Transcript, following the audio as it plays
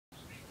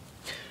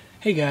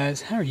Hey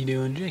guys, how are you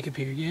doing? Jacob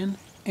here again,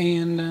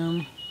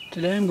 and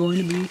today I'm going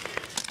to be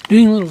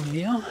doing a little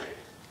video.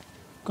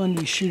 Going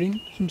to be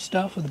shooting some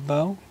stuff with a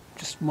bow,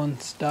 just one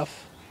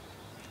stuff,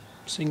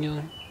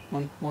 singular,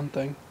 one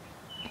thing.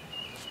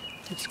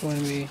 It's going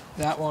to be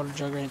that water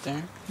jug right there.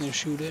 I'm going to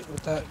shoot it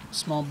with that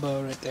small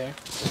bow right there.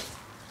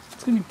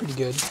 It's going to be pretty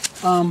good.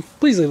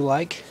 Please leave a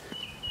like.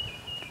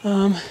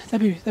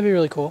 That'd be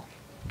really cool.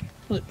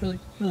 Really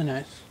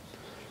nice.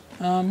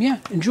 Yeah,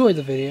 enjoy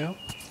the video,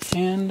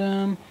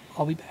 and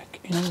I'll be back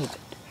in a little bit.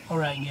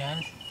 Alright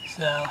guys,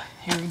 so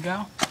here we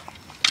go.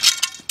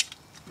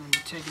 I'm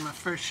taking my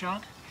first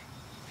shot.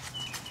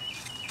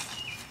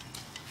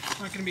 Not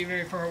going to be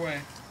very far away.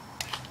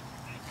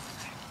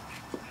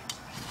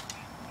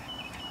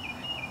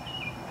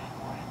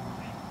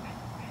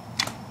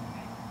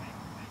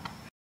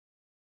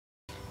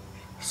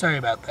 Sorry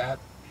about that.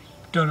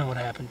 Don't know what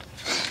happened.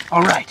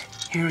 Alright,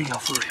 here we go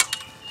for real.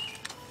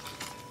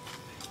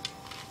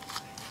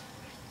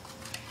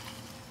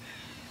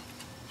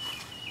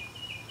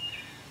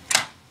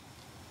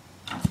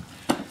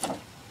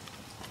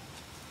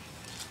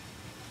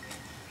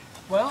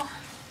 Well,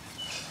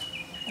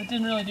 it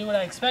didn't really do what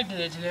I expected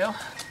it to do.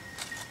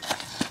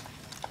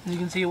 As you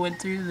can see, it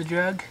went through the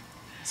drug,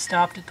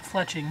 stopped at the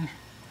fletching.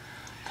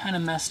 Kind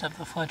of messed up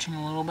the fletching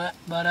a little bit,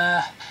 but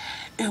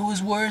it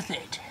was worth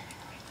it.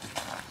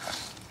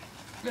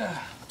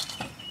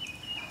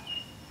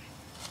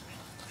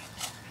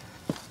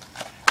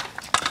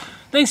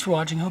 Thanks for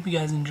watching. Hope you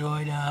guys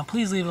enjoyed.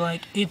 Please leave a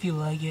like if you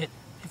like it.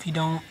 If you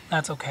don't,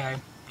 that's okay.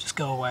 Just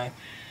go away.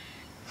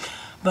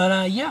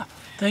 But yeah,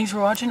 thanks for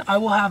watching. I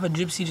will have a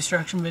gypsy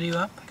destruction video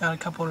up. I got a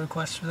couple of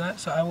requests for that,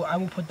 so I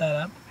will put that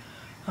up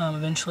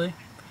eventually,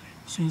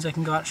 as soon as I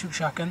can go out and shoot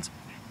shotguns.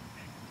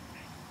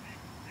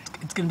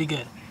 It's gonna be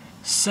good.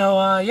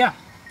 So yeah,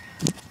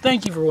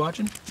 thank you for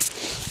watching,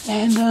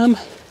 and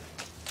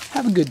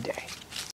have a good day.